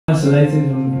isolated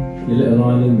on your little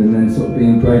island, and then sort of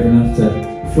being brave enough to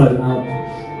float out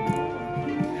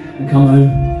and come home.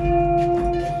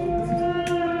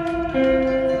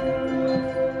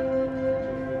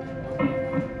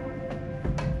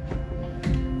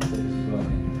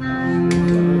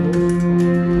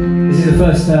 This is the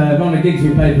first run of gigs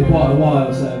we played for quite a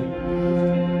while, so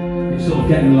it's sort of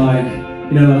getting like,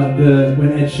 you know, like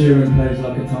when Ed Sheeran plays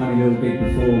like a tiny little gig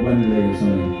before Wembley or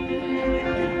something.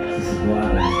 This is what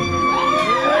happens.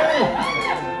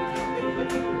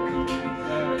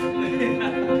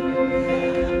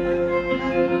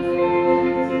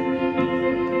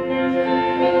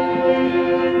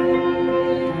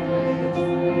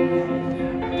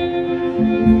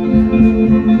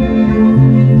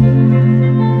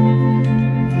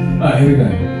 Alright, here we go.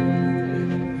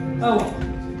 Oh.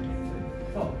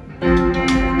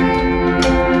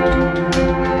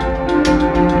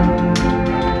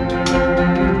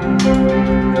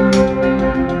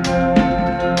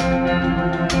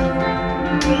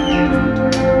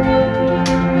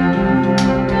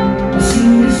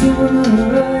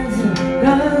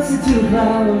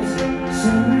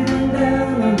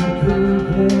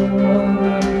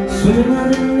 Swimming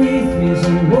underneath me as I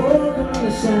walk on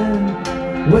the sand,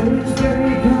 waves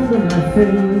very cold on my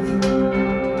feet.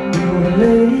 You're the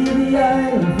lady of the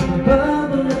island from above,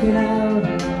 but looking out,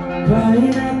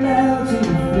 crying out loud to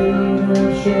the feeling of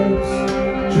shapes,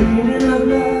 dreaming of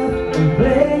love and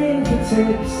playing for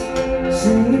tips,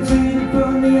 singing to you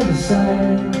from the other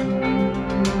side,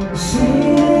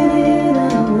 singing in a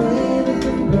wave of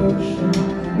devotion,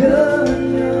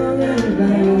 young and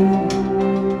blind.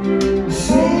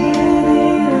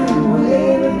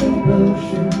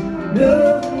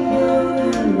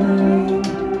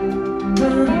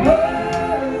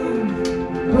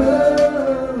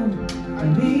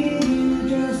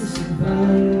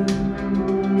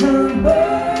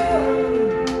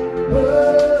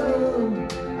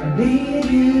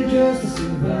 Just to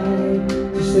survive,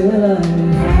 to stay alive.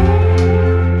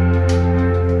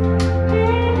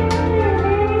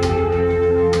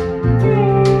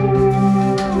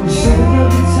 You sing the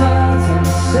guitars and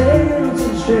sing onto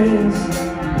the strings,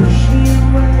 push me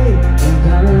away and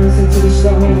dance into the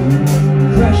storm,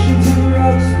 crash into the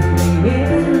rocks,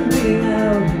 being in and being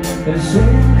out, but it's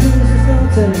swing cause there's no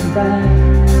turning back.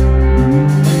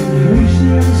 You reach the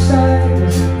other side,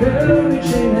 there's a girl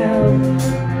reaching out,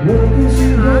 looking to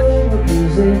home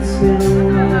because it's been a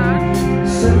while.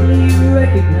 Suddenly you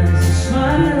recognize the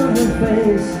smile on her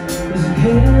face, there's a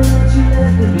care that you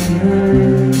left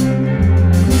behind.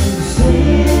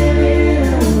 Singing in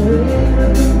a wave of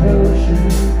devotion,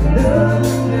 love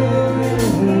going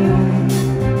away.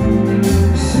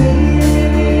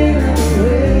 Singing in a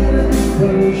wave of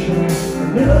devotion,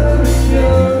 love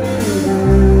going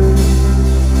away.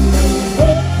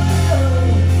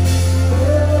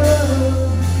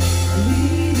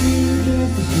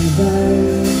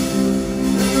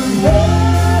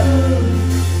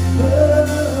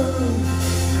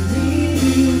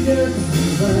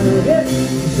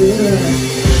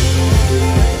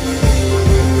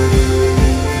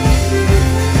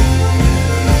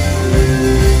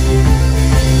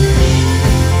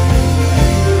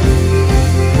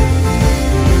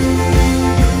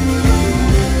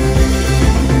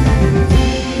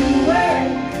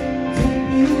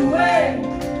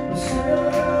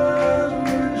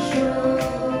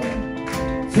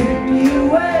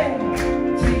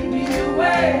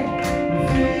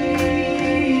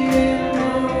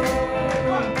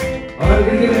 Alright, we're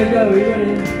gonna give it a go. Are you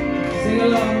ready? Sing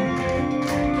along.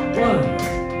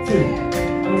 1, 2.